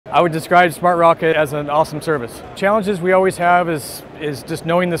I would describe SmartRock as an awesome service. Challenges we always have is just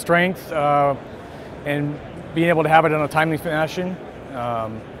knowing the strength and being able to have it in a timely fashion.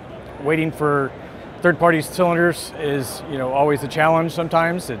 Waiting for third-party cylinders is always a challenge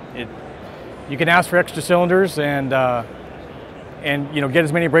sometimes. You can ask for extra cylinders and get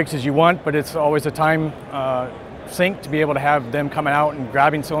as many brakes as you want, but it's always a time sink to be able to have them coming out and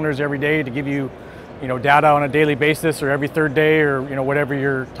grabbing cylinders every day to give you data on a daily basis or every third day or whatever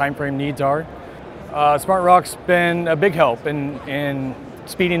your time frame needs are. SmartRock's been a big help in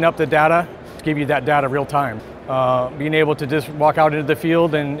speeding up the data to give you that data real time. Being able to just walk out into the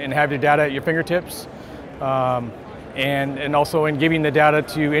field and have your data at your fingertips, and also in giving the data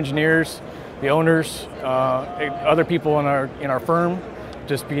to engineers, the owners, other people in our firm,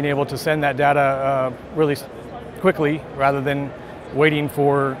 just being able to send that data really quickly rather than waiting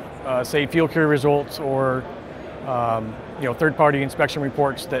for say field care results or third-party inspection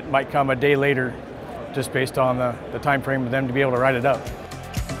reports that might come a day later just based on the time frame of them to be able to write it up.